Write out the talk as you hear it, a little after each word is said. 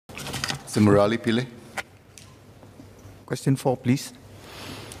Mr. Murali Pillai. Question 4, please.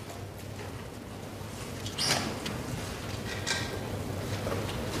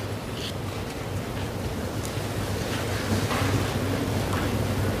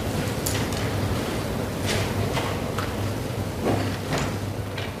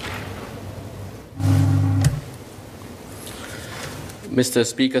 Mr.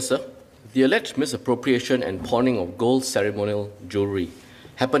 Speaker, sir, the alleged misappropriation and pawning of gold ceremonial jewelry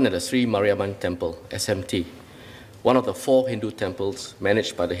happened at the Sri Mariamman Temple, SMT, one of the 4 Hindu temples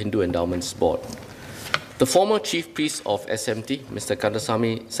managed by the Hindu Endowment Board. The former chief priest of SMT, Mr.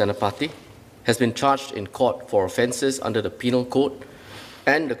 Kandasamy Senapati, has been charged in court for offences under the Penal Code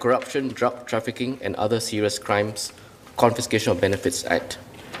and the Corruption, Drug Trafficking and Other Serious Crimes Confiscation of Benefits Act.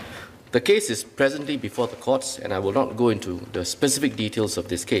 The case is presently before the courts, and I will not go into the specific details of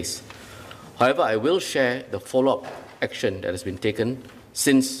this case. However, I will share the follow-up action that has been taken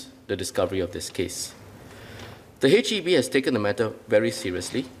since the discovery of this case. The HEB has taken the matter very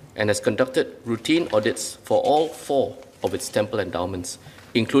seriously and has conducted routine audits for all 4 of its temple endowments,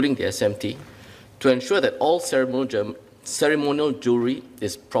 including the SMT, to ensure that all ceremonial jewelry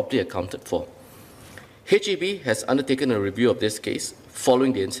is properly accounted for. HEB has undertaken a review of this case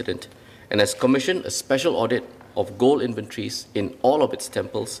following the incident and has commissioned a special audit of gold inventories in all of its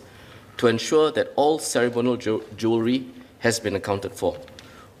temples to ensure that all ceremonial jewelry has been accounted for.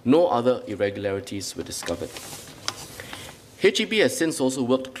 No other irregularities were discovered. HEB has since also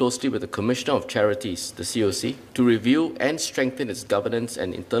worked closely with the Commissioner of Charities, the COC, to review and strengthen its governance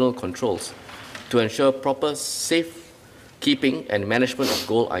and internal controls to ensure proper safekeeping and management of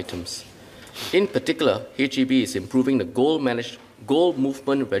gold items. In particular, HEB is improving the gold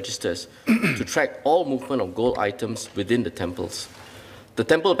movement registers to track all movement of gold items within the temples. The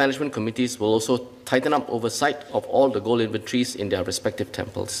temple management committees will also tighten up oversight of all the gold inventories in their respective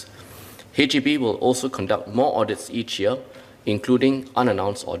temples. HEB will also conduct more audits each year, including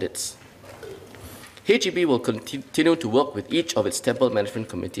unannounced audits. HEB will continue to work with each of its temple management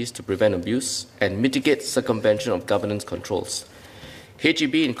committees to prevent abuse and mitigate circumvention of governance controls.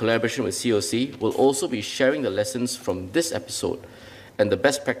 HEB, in collaboration with COC, will also be sharing the lessons from this episode and the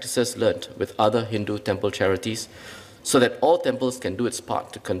best practices learned with other Hindu temple charities so that all temples can do its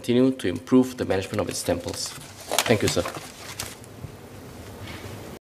part to continue to improve the management of its temples. Thank you, sir.